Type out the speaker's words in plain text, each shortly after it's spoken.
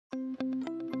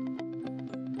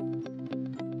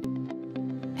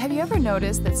Have you ever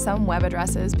noticed that some web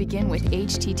addresses begin with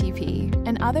HTTP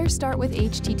and others start with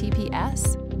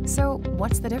HTTPS? So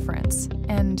what's the difference?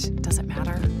 And does it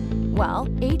matter? Well,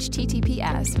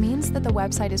 HTTPS means that the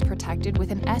website is protected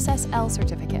with an SSL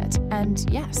certificate. And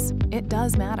yes, it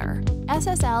does matter.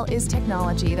 SSL is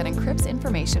technology that encrypts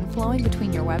information flowing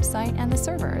between your website and the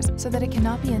servers so that it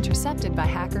cannot be intercepted by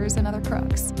hackers and other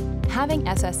crooks. Having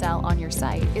SSL on your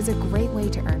site is a great way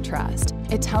to earn trust.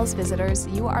 It tells visitors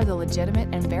you are the legitimate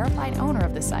and verified owner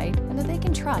of the site and that they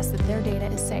can trust that their data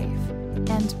is safe.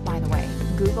 And by the way,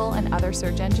 Google and other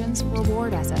search engines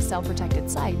reward SSL-protected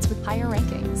sites with higher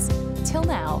rankings. Till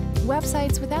now,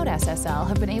 websites without SSL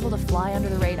have been able to fly under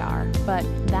the radar, but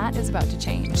that is about to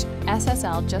change.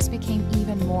 SSL just became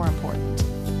even more important.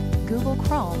 Google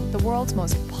Chrome, the world's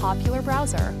most popular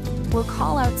browser, will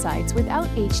call out sites without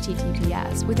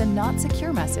HTTPS with a not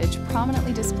secure message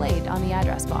prominently displayed on the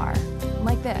address bar,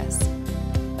 like this.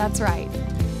 That's right.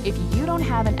 If you don't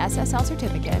have an SSL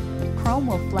certificate, Chrome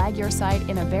will flag your site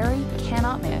in a very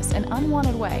cannot miss and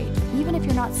unwanted way, even if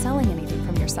you're not selling anything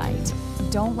from your site.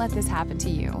 Don't let this happen to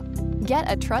you.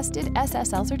 Get a trusted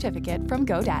SSL certificate from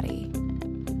GoDaddy.